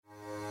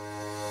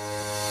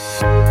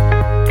You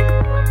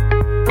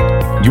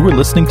are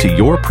listening to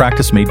Your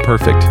Practice Made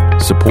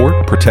Perfect,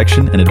 support,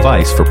 protection, and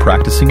advice for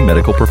practicing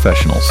medical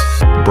professionals.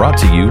 Brought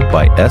to you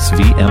by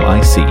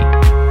SVMIC.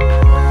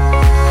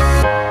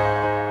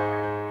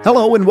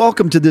 Hello and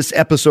welcome to this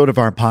episode of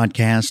our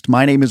podcast.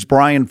 My name is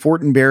Brian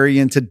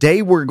Fortenberry, and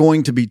today we're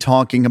going to be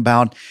talking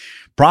about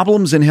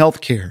problems in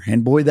healthcare.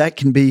 And boy, that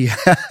can be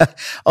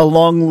a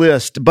long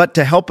list. But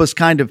to help us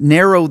kind of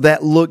narrow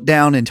that look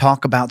down and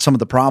talk about some of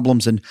the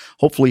problems and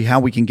hopefully how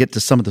we can get to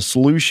some of the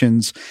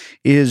solutions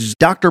is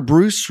Dr.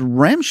 Bruce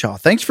Ramshaw.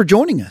 Thanks for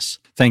joining us.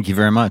 Thank you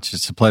very much.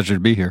 It's a pleasure to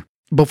be here.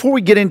 Before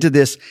we get into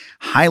this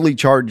highly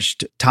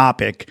charged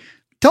topic,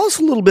 tell us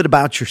a little bit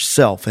about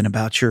yourself and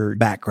about your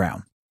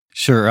background.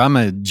 Sure. I'm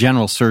a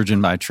general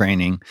surgeon by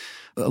training.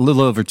 A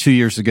little over 2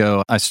 years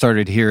ago, I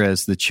started here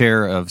as the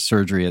chair of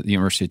surgery at the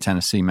University of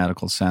Tennessee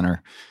Medical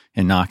Center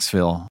in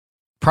Knoxville.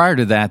 Prior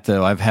to that,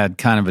 though, I've had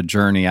kind of a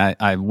journey.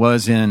 I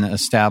was in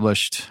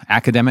established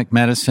academic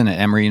medicine at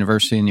Emory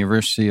University and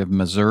University of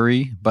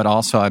Missouri, but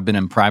also I've been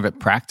in private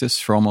practice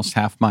for almost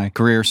half my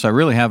career. So I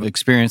really have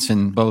experience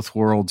in both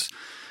worlds.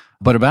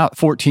 But about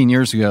 14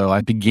 years ago,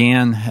 I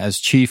began as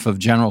chief of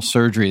general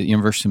surgery at the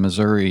University of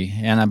Missouri,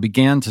 and I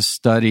began to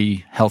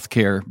study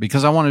healthcare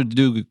because I wanted to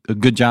do a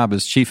good job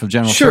as chief of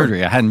general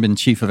surgery. I hadn't been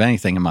chief of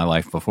anything in my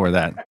life before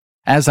that.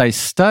 As I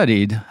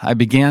studied, I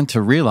began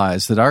to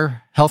realize that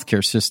our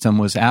healthcare system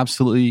was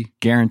absolutely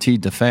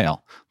guaranteed to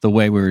fail the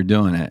way we were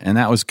doing it. And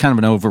that was kind of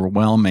an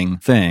overwhelming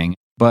thing.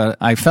 But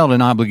I felt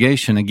an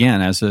obligation, again,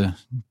 as a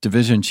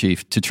division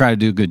chief, to try to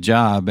do a good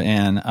job.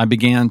 And I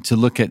began to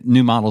look at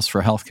new models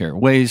for healthcare,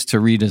 ways to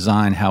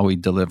redesign how we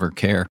deliver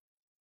care.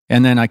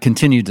 And then I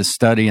continued to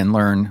study and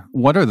learn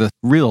what are the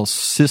real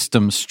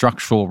system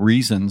structural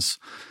reasons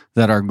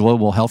that our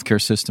global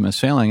healthcare system is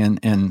failing,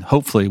 and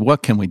hopefully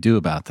what can we do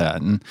about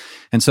that? And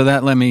so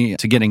that led me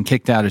to getting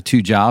kicked out of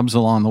 2 jobs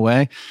along the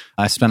way.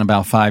 I spent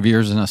about 5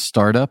 years in a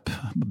startup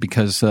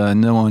because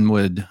no one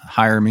would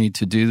hire me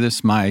to do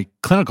this. My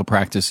clinical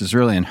practice is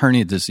really in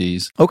hernia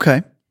disease.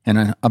 Okay. And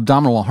an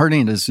abdominal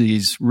hernia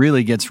disease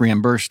really gets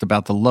reimbursed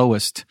about the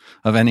lowest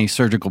of any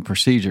surgical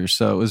procedure.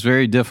 So it was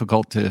very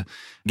difficult to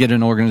get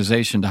an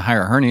organization to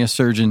hire a hernia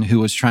surgeon who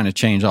was trying to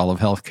change all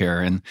of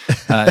healthcare. And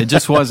it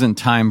just wasn't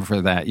time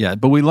for that yet.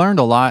 But we learned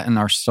a lot in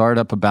our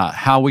startup about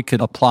how we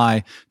could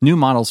apply new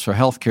models for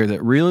healthcare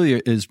that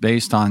really is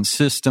based on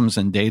systems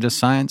and data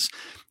science.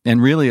 And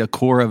really a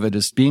core of it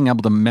is being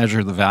able to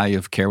measure the value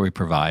of care we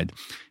provide.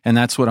 And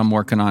that's what I'm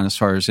working on as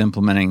far as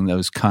implementing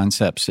those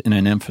concepts in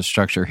an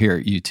infrastructure here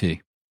at UT.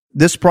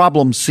 This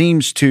problem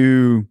seems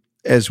to,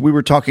 as we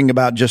were talking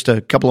about just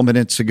a couple of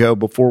minutes ago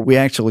before we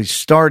actually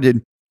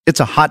started, it's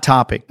a hot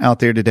topic out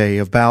there today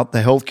about the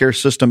healthcare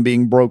system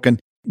being broken.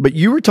 But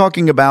you were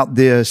talking about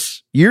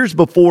this years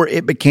before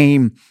it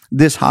became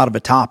this hot of a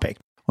topic.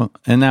 Well,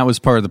 and that was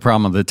part of the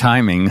problem of the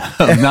timing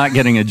of not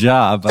getting a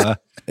job.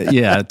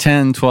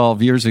 10,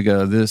 12 years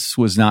ago, this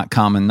was not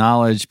common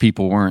knowledge.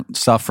 People weren't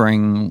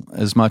suffering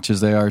as much as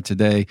they are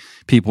today.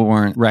 People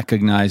weren't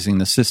recognizing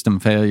the system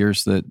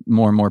failures that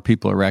more and more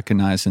people are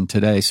recognizing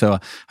today. So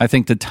I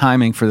think the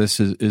timing for this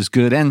is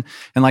good. And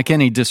like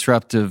any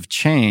disruptive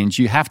change,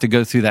 you have to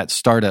go through that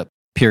startup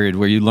period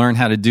where you learn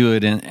how to do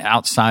it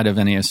outside of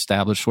any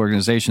established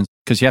organizations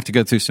because you have to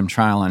go through some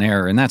trial and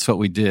error. And that's what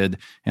we did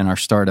in our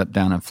startup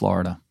down in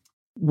Florida.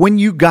 When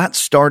you got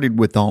started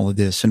with all of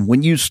this and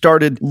when you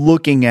started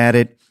looking at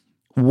it,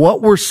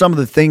 what were some of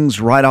the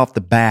things right off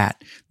the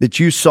bat that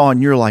you saw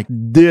and you're like,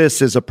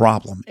 this is a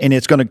problem and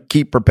it's going to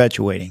keep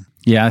perpetuating?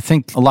 Yeah, I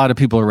think a lot of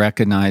people are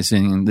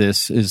recognizing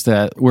this is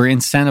that we're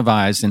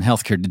incentivized in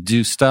healthcare to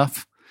do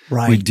stuff.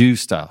 Right. We do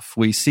stuff.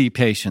 We see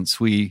patients.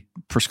 We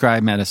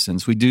prescribe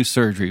medicines. We do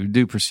surgery. We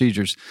do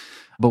procedures.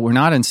 But we're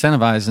not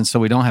incentivized, and so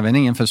we don't have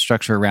any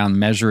infrastructure around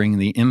measuring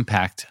the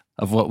impact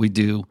of what we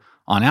do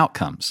on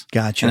outcomes.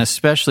 Gotcha. And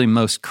especially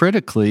most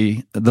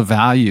critically, the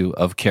value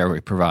of care we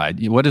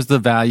provide. What is the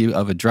value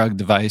of a drug,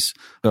 device,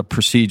 a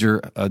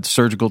procedure, a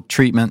surgical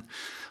treatment?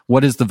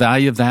 What is the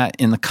value of that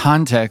in the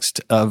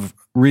context of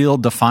real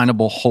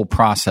definable whole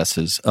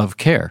processes of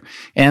care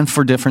and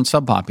for different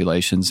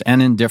subpopulations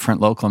and in different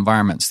local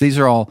environments? These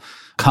are all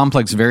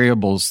complex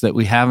variables that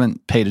we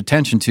haven't paid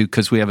attention to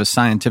because we have a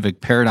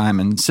scientific paradigm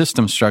and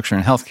system structure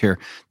in healthcare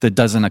that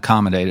doesn't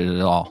accommodate it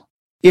at all.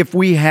 If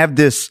we have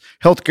this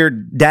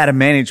healthcare data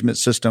management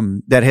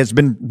system that has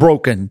been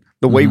broken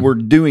the way we're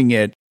doing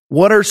it,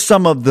 what are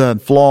some of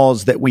the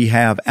flaws that we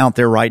have out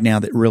there right now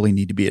that really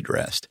need to be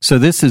addressed? So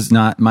this is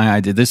not my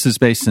idea. This is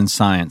based in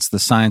science, the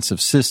science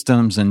of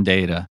systems and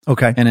data.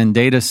 Okay. And in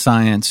data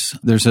science,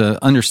 there's an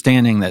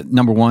understanding that,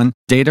 number one,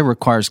 data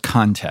requires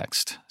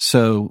context.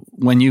 So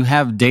when you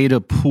have data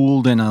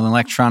pooled in an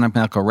electronic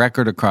medical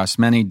record across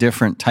many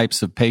different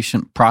types of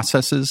patient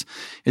processes,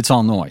 it's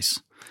all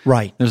noise.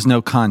 Right. There's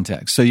no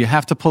context. So you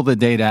have to pull the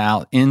data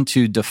out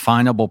into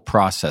definable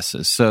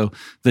processes. So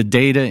the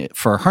data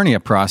for a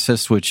hernia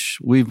process, which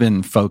we've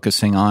been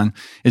focusing on,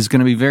 is going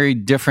to be very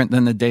different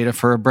than the data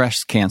for a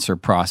breast cancer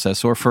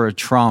process or for a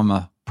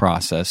trauma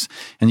process.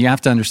 And you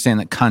have to understand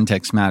that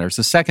context matters.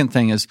 The second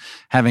thing is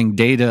having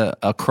data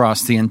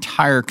across the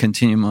entire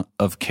continuum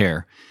of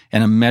care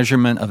and a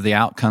measurement of the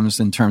outcomes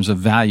in terms of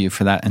value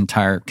for that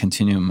entire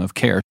continuum of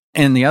care.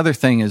 And the other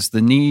thing is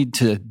the need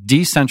to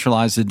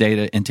decentralize the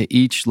data into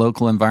each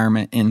local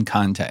environment in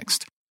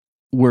context.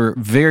 We're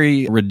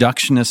very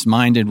reductionist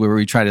minded where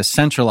we try to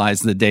centralize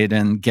the data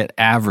and get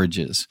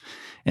averages.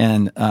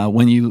 And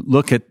when you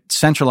look at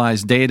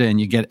centralized data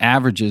and you get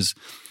averages,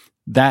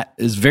 that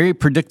is very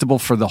predictable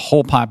for the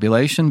whole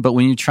population. But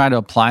when you try to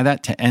apply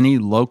that to any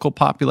local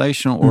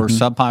population or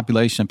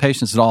subpopulation of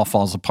patients, it all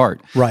falls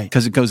apart. Right.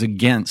 Because it goes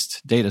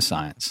against data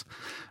science.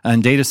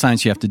 In data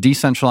science, you have to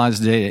decentralize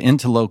the data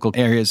into local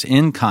areas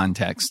in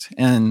context.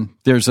 And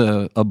there's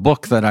a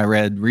book that I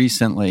read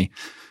recently.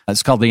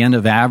 It's called The End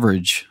of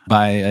Average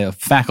by a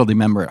faculty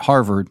member at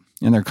Harvard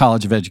in their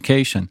College of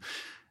Education.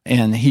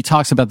 And he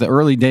talks about the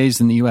early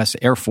days in the U.S.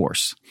 Air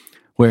Force,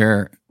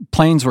 where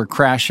planes were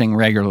crashing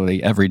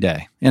regularly every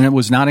day. And it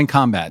was not in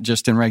combat,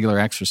 just in regular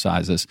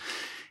exercises.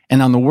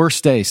 And on the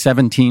worst day,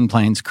 17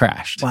 planes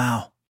crashed.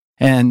 Wow.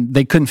 And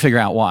they couldn't figure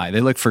out why.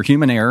 They looked for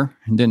human error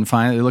and didn't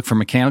find it. They looked for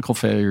mechanical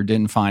failure,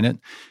 didn't find it.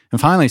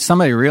 And finally,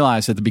 somebody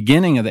realized at the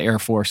beginning of the Air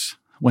Force,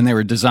 when they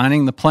were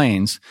designing the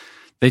planes,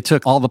 they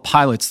took all the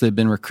pilots that had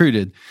been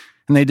recruited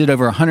and they did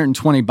over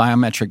 120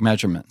 biometric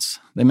measurements.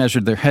 They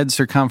measured their head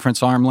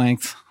circumference, arm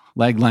length,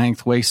 leg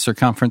length, waist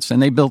circumference,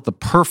 and they built the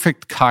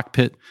perfect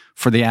cockpit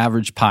for the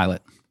average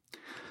pilot.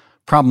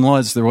 Problem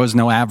was, there was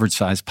no average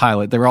size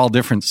pilot. They were all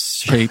different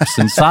shapes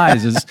and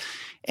sizes,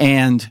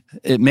 and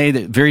it made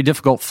it very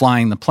difficult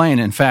flying the plane.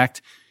 In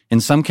fact, in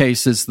some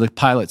cases, the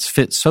pilots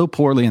fit so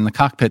poorly in the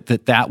cockpit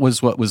that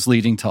was what was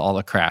leading to all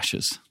the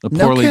crashes, the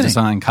poorly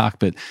designed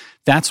cockpit.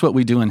 That's what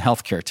we do in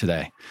healthcare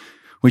today.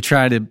 We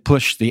try to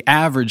push the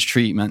average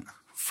treatment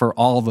for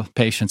all the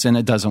patients, and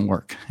it doesn't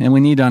work. And we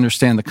need to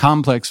understand the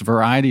complex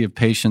variety of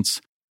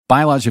patients,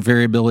 biologic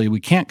variability we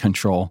can't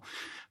control,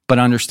 but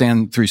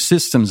understand through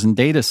systems and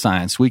data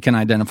science, we can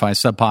identify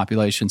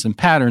subpopulations and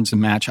patterns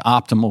and match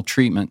optimal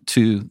treatment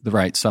to the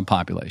right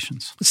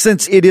subpopulations.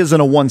 Since it isn't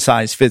a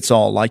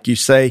one-size-fits-all, like you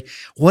say,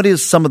 what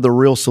is some of the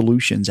real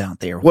solutions out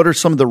there? What are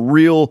some of the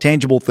real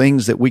tangible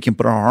things that we can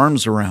put our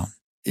arms around?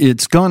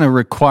 It's going to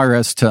require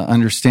us to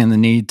understand the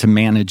need to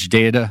manage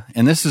data.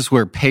 And this is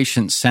where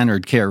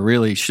patient-centered care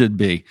really should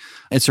be.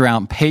 It's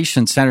around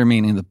patient-centered,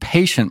 meaning the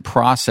patient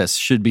process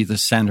should be the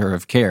center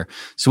of care.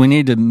 So we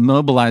need to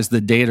mobilize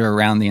the data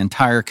around the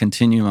entire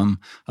continuum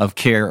of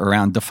care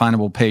around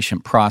definable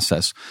patient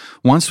process.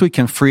 Once we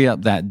can free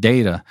up that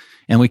data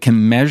and we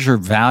can measure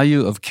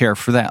value of care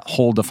for that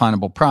whole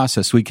definable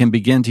process, we can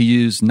begin to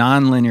use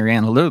nonlinear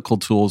analytical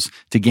tools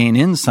to gain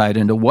insight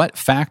into what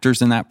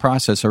factors in that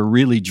process are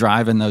really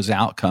driving those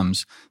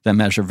outcomes that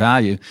measure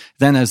value.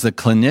 Then as the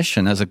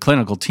clinician, as a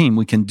clinical team,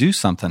 we can do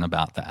something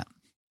about that.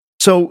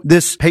 So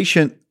this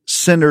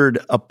patient-centered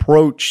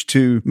approach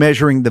to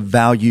measuring the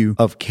value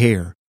of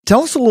care,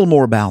 tell us a little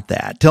more about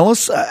that. Tell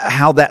us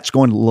how that's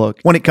going to look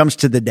when it comes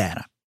to the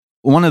data.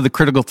 One of the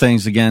critical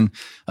things, again,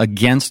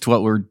 against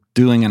what we're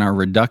doing in our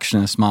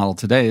reductionist model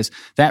today is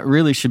that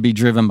really should be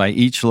driven by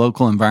each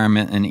local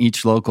environment and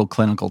each local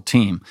clinical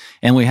team.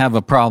 And we have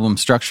a problem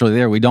structurally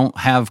there. We don't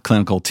have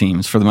clinical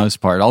teams for the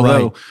most part,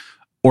 although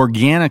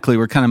organically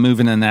we're kind of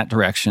moving in that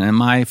direction. In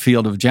my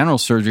field of general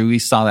surgery, we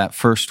saw that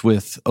first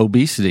with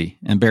obesity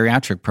and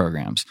bariatric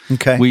programs.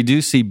 Okay. We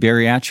do see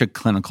bariatric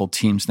clinical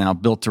teams now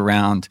built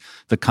around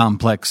the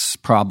complex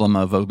problem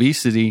of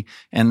obesity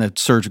and the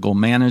surgical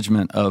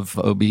management of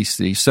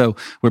obesity. So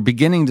we're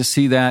beginning to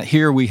see that.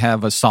 Here we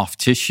have a soft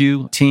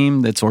tissue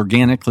team that's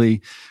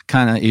organically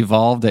kind of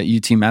evolved at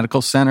UT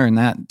Medical Center, and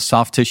that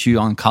soft tissue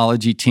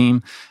oncology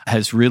team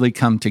has really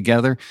come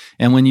together.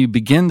 And when you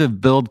begin to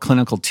build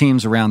clinical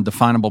teams around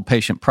definable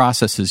patient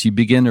processes, you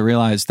begin to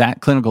realize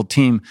that clinical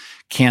team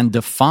can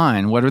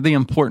define what are the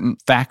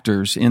important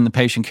factors in the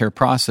patient care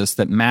process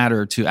that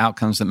matter to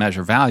outcomes that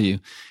measure value.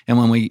 And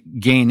when we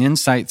gain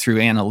insight through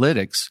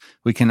analytics,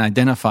 we can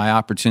identify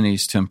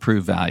opportunities to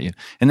improve value.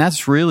 And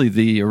that's really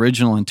the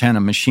original intent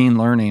of machine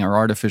learning or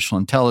artificial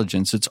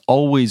intelligence. It's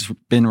always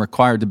been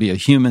required to be a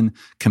human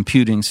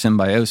computing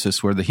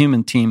symbiosis where the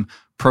human team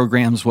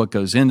programs what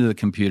goes into the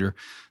computer.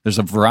 There's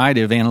a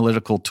variety of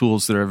analytical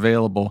tools that are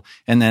available.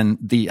 And then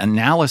the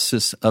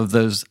analysis of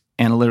those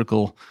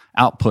analytical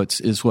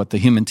outputs is what the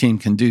human team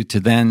can do to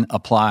then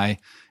apply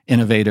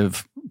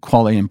innovative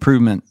quality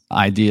improvement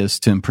ideas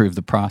to improve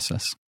the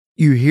process.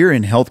 You hear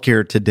in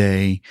healthcare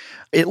today,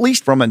 at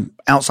least from an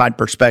outside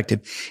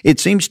perspective, it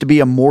seems to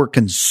be a more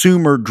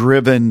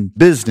consumer-driven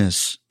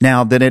business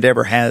now than it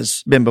ever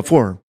has been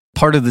before.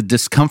 Part of the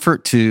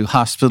discomfort to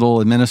hospital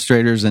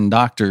administrators and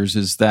doctors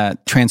is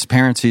that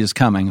transparency is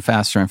coming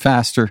faster and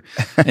faster.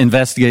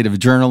 Investigative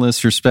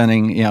journalists are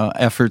spending,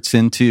 efforts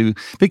into,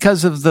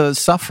 because of the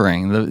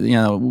suffering,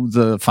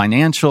 the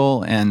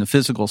financial and the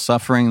physical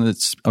suffering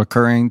that's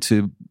occurring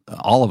to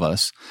all of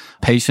us,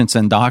 patients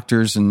and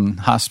doctors and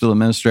hospital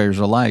administrators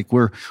alike,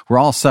 we're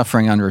all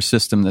suffering under a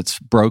system that's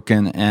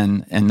broken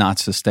and not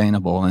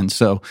sustainable. And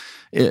so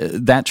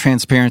that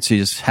transparency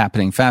is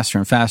happening faster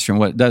and faster. And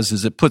what it does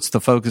is it puts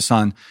the focus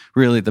on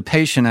really the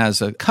patient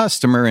as a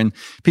customer. And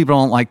people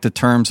don't like the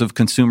terms of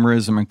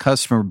consumerism and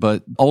customer,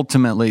 but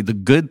ultimately the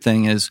good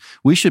thing is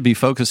we should be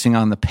focusing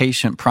on the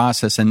patient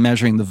process and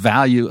measuring the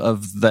value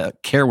of the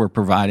care we're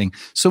providing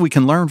so we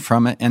can learn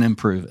from it and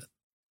improve it.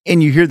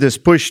 And you hear this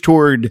push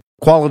toward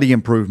quality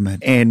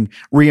improvement and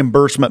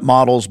reimbursement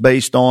models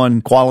based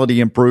on quality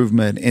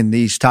improvement and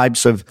these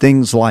types of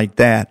things like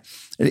that.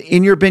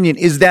 In your opinion,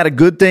 is that a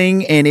good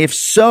thing? And if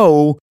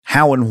so,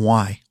 how and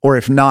why? Or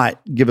if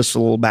not, give us a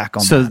little back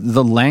on that. So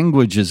the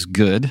language is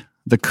good.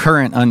 The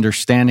current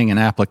understanding and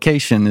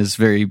application is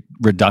very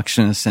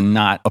reductionist and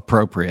not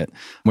appropriate.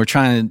 We're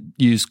trying to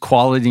use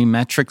quality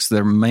metrics.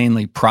 They're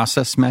mainly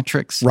process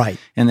metrics. Right.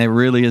 And there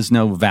really is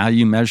no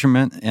value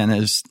measurement, and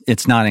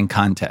it's not in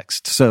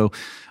context. So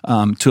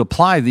to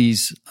apply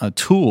these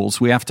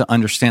tools, we have to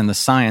understand the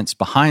science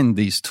behind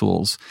these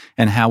tools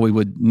and how we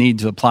would need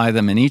to apply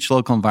them in each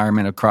local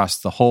environment across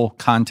the whole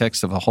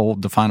context of a whole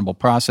definable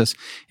process.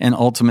 And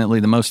ultimately,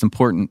 the most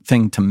important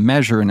thing to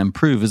measure and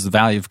improve is the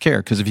value of care.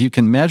 Because if you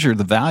can measure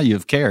the value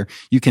of care,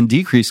 you can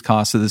decrease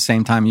costs at the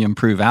same time you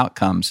improve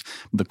outcomes.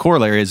 The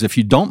corollary is if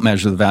you don't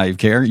measure the value of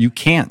care, you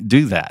can't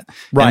do that.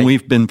 Right. And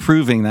we've been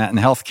proving that in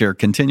healthcare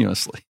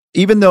continuously.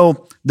 Even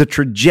though the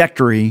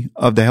trajectory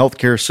of the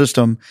healthcare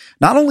system,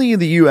 not only in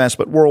the U.S.,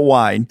 but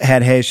worldwide,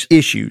 has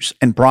issues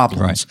and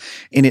problems. Right.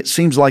 And it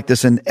seems like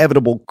this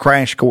inevitable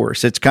crash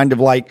course. It's kind of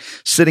like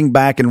sitting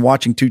back and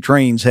watching two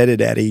trains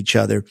headed at each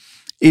other.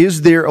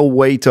 Is there a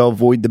way to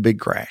avoid the big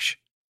crash?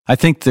 I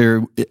think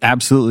there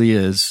absolutely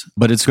is,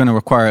 but it's going to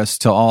require us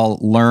to all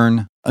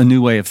learn a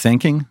new way of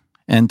thinking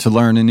and to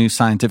learn a new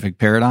scientific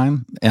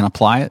paradigm and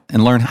apply it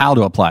and learn how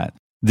to apply it.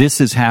 This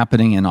is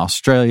happening in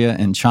Australia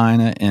and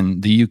China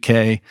and the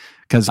UK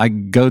because I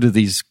go to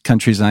these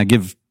countries and I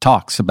give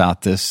talks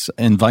about this,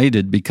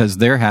 invited because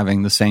they're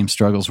having the same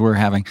struggles we're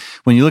having.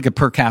 When you look at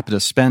per capita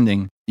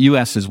spending,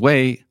 US is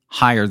way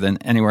higher than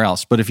anywhere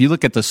else. But if you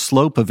look at the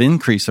slope of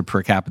increase of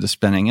per capita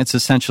spending, it's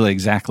essentially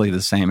exactly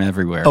the same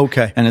everywhere.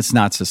 Okay. And it's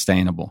not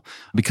sustainable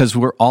because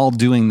we're all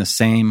doing the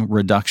same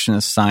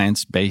reductionist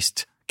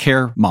science-based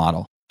care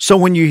model. So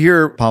when you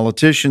hear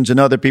politicians and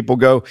other people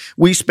go,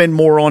 we spend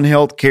more on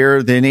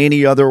healthcare than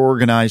any other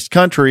organized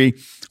country,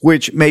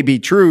 which may be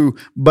true,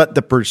 but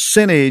the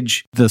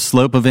percentage... The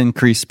slope of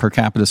increase per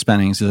capita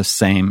spending is the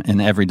same in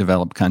every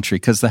developed country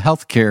because the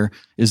healthcare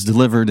is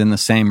delivered in the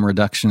same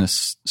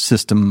reductionist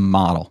system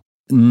model.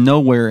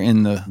 Nowhere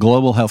in the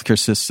global healthcare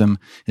system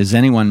is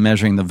anyone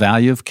measuring the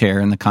value of care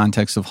in the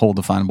context of whole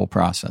definable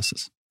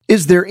processes.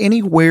 Is there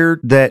anywhere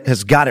that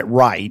has got it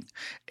right?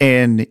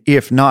 And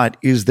if not,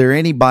 is there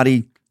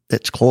anybody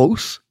that's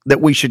close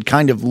that we should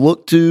kind of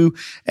look to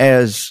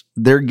as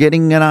they're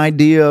getting an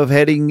idea of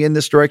heading in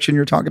this direction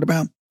you're talking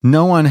about?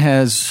 No one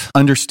has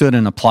understood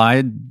and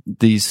applied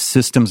these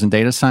systems and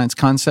data science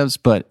concepts,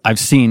 but I've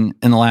seen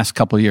in the last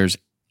couple of years,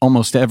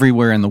 almost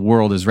everywhere in the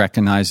world is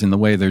recognizing the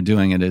way they're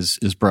doing it is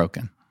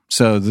broken.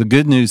 So the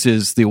good news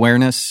is the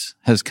awareness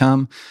has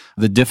come.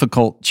 The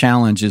difficult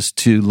challenge is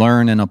to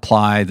learn and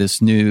apply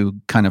this new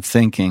kind of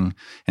thinking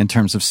in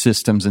terms of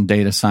systems and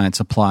data science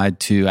applied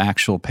to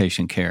actual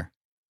patient care.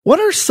 What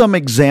are some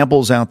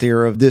examples out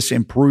there of this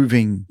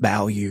improving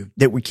value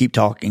that we keep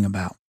talking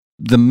about?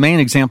 The main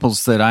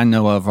examples that I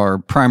know of are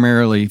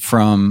primarily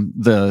from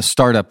the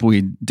startup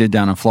we did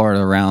down in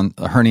Florida around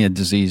hernia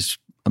disease,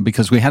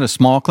 because we had a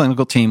small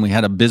clinical team. We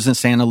had a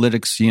business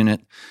analytics unit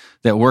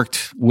that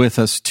worked with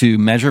us to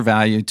measure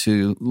value,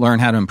 to learn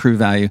how to improve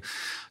value.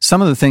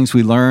 Some of the things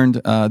we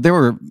learned, there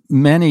were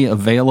many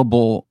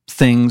available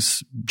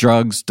things,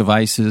 drugs,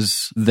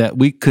 devices that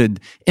we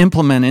could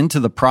implement into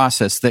the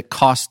process that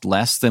cost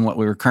less than what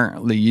we were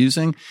currently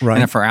using. Right.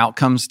 And if our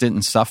outcomes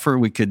didn't suffer,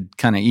 we could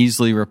kind of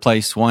easily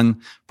replace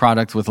one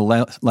product with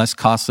a less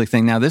costly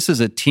thing. Now, this is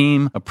a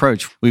team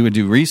approach. We would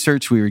do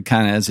research. We would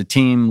kind of, as a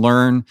team,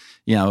 learn,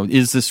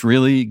 is this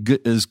really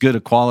as good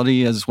a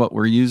quality as what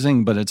we're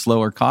using, but it's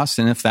lower cost?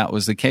 And if that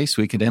was the case,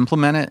 we could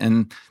implement it.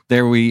 And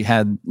there we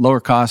had lower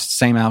cost,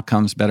 same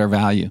outcomes, better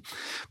value.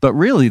 But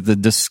really, the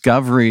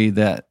discovery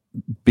that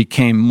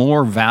became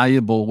more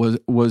valuable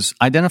was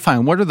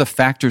identifying what are the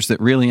factors that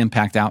really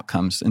impact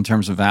outcomes in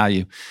terms of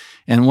value.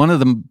 And one of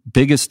the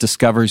biggest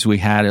discoveries we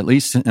had, at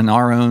least in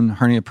our own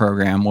hernia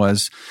program,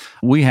 was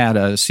we had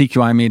a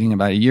CQI meeting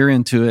about a year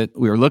into it.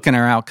 We were looking at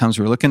our outcomes.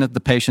 We were looking at the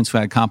patients who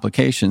had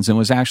complications. And it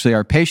was actually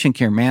our patient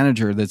care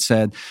manager that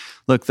said,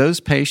 look, those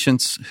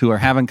patients who are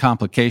having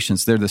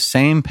complications, they're the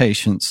same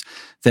patients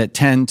that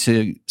tend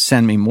to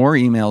send me more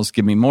emails,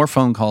 give me more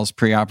phone calls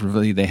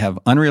preoperatively. They have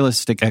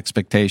unrealistic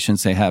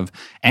expectations. They have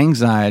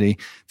anxiety.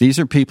 These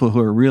are people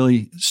who are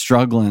really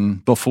struggling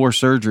before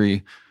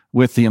surgery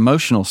with the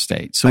emotional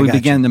state. So we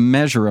began to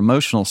measure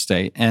emotional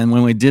state. And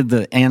when we did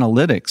the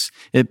analytics,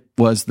 it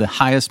was the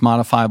highest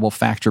modifiable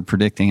factor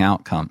predicting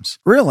outcomes.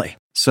 Really?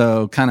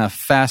 So kind of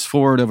fast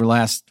forward over the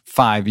last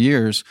 5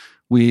 years,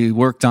 We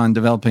worked on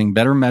developing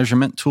better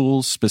measurement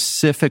tools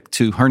specific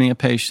to hernia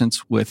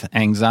patients with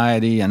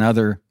anxiety and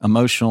other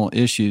emotional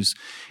issues.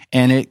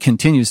 And it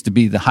continues to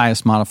be the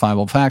highest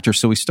modifiable factor.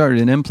 So we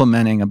started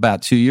implementing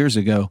about 2 years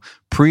ago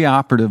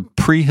preoperative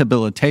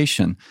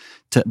prehabilitation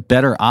to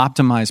better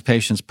optimize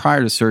patients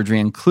prior to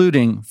surgery,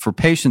 including for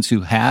patients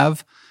who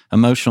have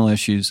emotional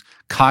issues,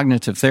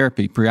 cognitive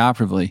therapy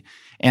preoperatively,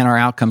 and our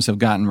outcomes have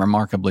gotten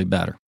remarkably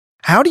better.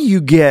 How do you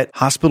get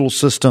hospital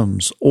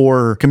systems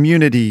or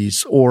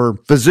communities or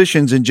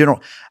physicians in general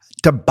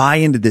to buy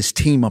into this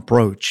team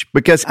approach?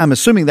 Because I'm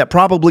assuming that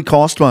probably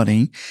costs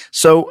money.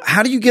 So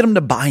how do you get them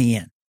to buy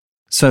in?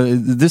 So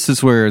this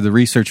is where the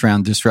research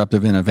around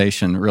disruptive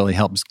innovation really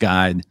helps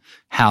guide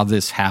how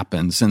this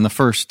happens. And the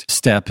first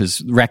step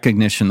is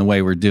recognition the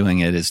way we're doing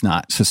it is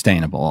not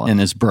sustainable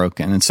and is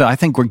broken. And so I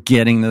think we're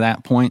getting to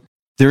that point.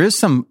 There is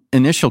some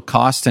initial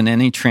cost in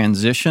any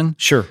transition.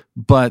 Sure.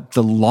 But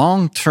the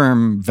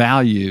long-term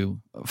value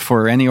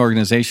for any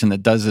organization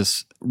that does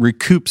this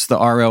recoups the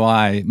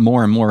ROI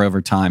more and more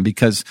over time,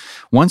 because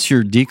once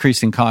you're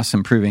decreasing costs,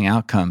 improving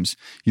outcomes,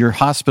 your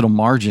hospital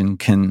margin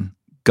can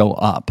go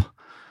up.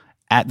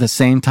 At the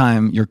same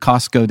time, your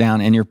costs go down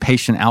and your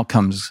patient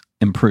outcomes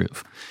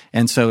improve.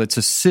 And so it's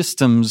a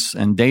systems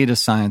and data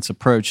science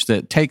approach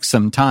that takes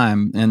some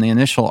time, and the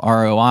initial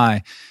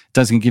ROI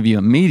doesn't give you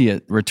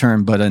immediate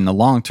return, but in the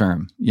long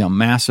term,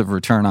 massive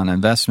return on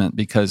investment,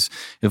 because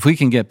if we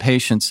can get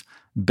patients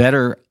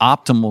better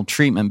optimal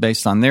treatment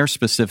based on their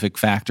specific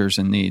factors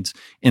and needs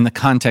in the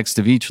context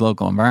of each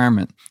local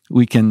environment,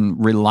 we can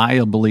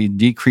reliably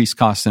decrease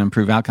costs and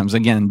improve outcomes.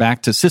 Again,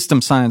 back to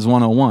system science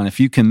 101. If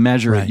you can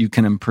measure it, you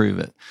can improve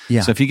it.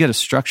 Yeah. So if you get a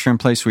structure in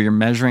place where you're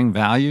measuring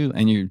value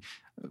and you're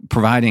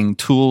providing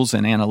tools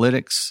and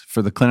analytics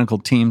for the clinical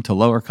team to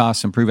lower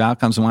costs, improve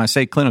outcomes. And when I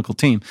say clinical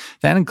team,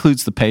 that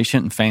includes the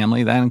patient and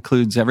family. That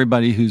includes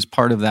everybody who's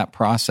part of that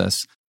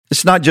process.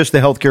 It's not just the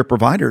healthcare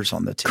providers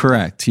on the team.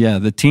 Correct. Yeah.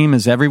 The team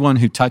is everyone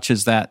who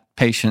touches that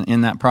patient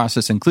in that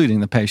process,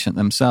 including the patient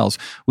themselves.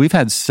 We've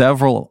had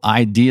several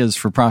ideas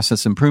for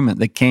process improvement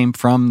that came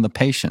from the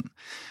patient.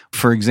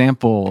 For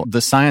example,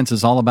 the science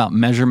is all about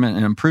measurement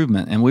and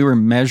improvement, and we were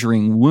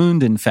measuring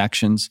wound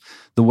infections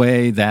the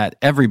way that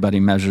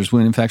everybody measures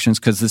wound infections,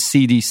 because the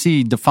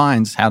CDC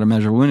defines how to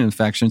measure wound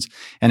infections,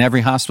 and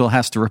every hospital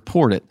has to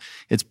report it.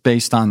 It's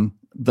based on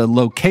the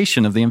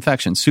location of the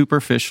infection,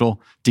 superficial,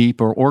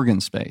 deep, or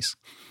organ space.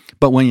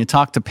 But when you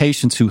talk to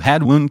patients who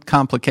had wound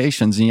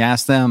complications and you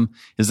ask them,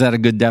 is that a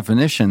good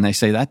definition? They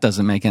say, that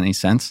doesn't make any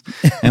sense.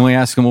 And we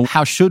ask them, well,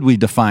 how should we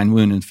define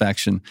wound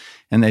infection?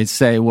 And they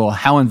say, well,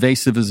 how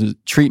invasive is the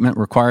treatment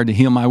required to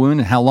heal my wound?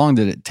 And how long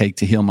did it take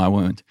to heal my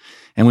wound?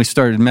 And we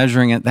started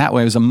measuring it that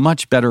way. It was a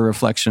much better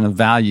reflection of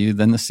value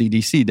than the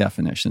CDC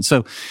definition.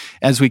 So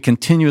as we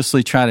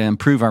continuously try to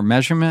improve our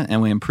measurement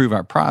and we improve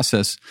our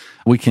process,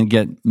 we can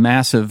get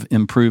massive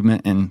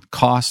improvement in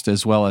cost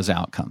as well as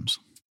outcomes.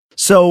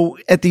 So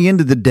at the end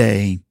of the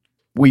day,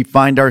 we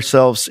find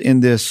ourselves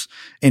in this,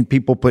 and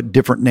people put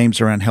different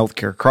names around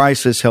healthcare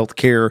crisis,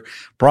 healthcare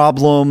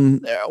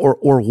problem,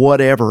 or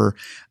whatever.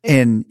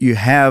 And you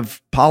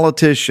have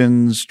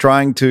politicians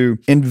trying to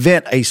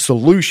invent a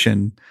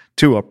solution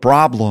to a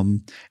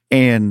problem,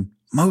 and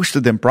most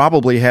of them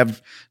probably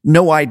have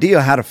no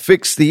idea how to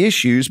fix the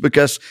issues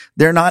because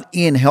they're not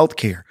in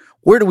healthcare.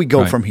 Where do we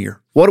go from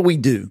here? What do we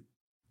do?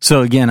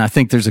 So again, I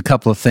think there's a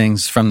couple of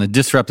things from the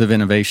disruptive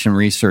innovation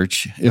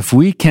research. If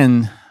we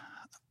can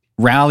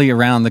rally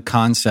around the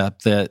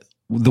concept that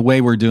the way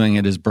we're doing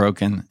it is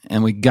broken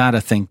and we got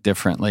to think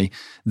differently,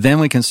 then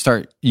we can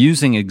start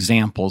using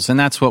examples. And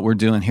that's what we're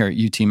doing here at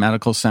UT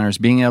Medical Centers,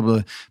 being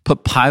able to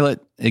put pilot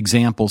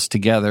examples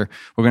together.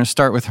 We're going to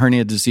start with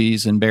hernia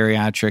disease and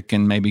bariatric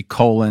and maybe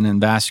colon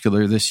and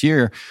vascular this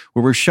year,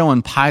 where we're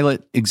showing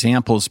pilot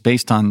examples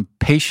based on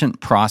patient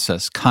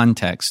process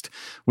context,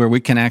 where we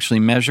can actually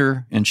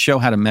measure and show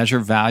how to measure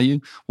value.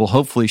 We'll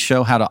hopefully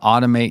show how to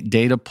automate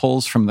data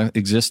pulls from the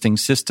existing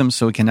system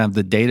so we can have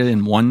the data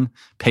in one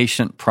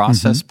patient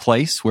process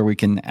place where we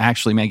can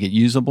actually make it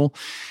usable.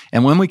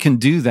 And when we can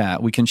do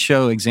that, we can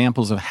show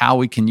examples of how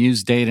we can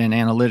use data and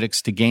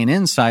analytics to gain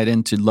insight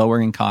into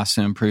lowering costs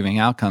and improving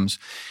outcomes.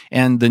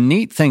 And the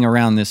neat thing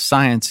around this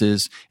science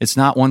is it's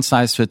not one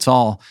size fits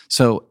all.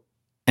 So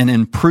an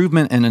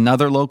improvement in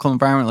another local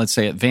environment, let's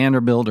say at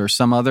Vanderbilt or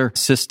some other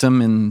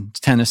system in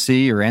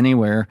Tennessee or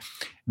anywhere,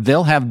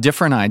 they'll have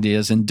different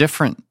ideas and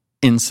different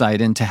insight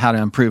into how to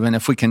improve. And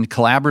if we can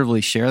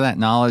collaboratively share that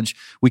knowledge,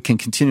 we can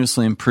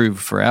continuously improve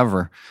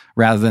forever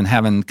rather than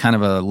having kind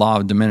of a law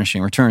of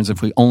diminishing returns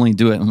if we only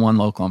do it in one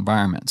local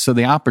environment. So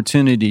the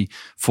opportunity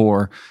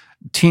for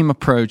team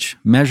approach,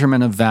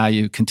 measurement of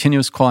value,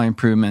 continuous quality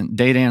improvement,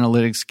 data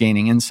analytics,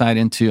 gaining insight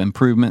into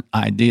improvement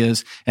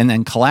ideas, and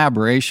then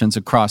collaborations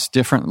across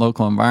different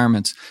local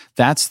environments,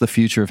 that's the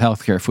future of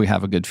healthcare if we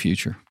have a good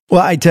future.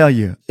 Well, I tell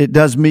you, it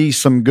does me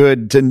some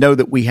good to know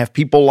that we have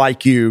people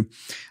like you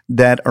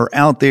that are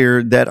out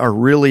there that are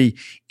really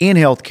in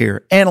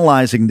healthcare,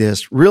 analyzing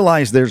this,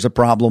 realize there's a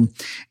problem,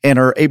 and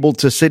are able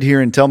to sit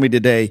here and tell me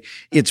today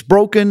it's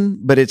broken,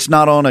 but it's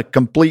not on a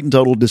complete and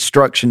total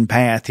destruction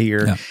path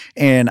here. Yeah.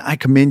 And I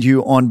commend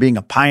you on being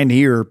a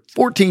pioneer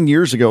 14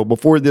 years ago,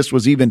 before this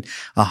was even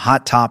a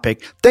hot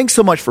topic. Thanks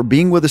so much for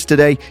being with us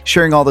today,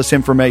 sharing all this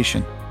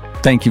information.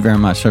 Thank you very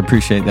much. I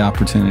appreciate the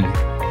opportunity.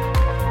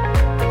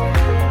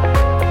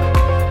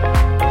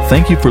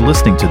 Thank you for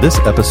listening to this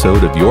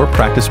episode of Your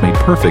Practice Made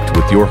Perfect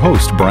with your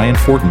host, Brian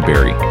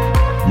Fortenberry.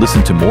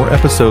 Listen to more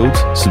episodes,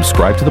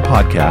 subscribe to the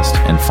podcast,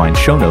 and find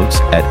show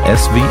notes at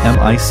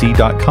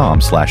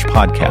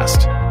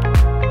svmic.com/podcast.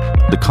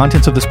 The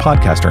contents of this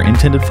podcast are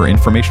intended for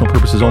informational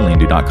purposes only and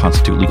do not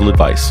constitute legal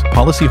advice.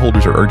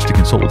 Policyholders are urged to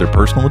consult with their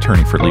personal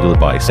attorney for legal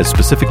advice, as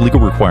specific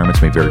legal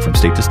requirements may vary from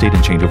state to state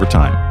and change over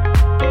time.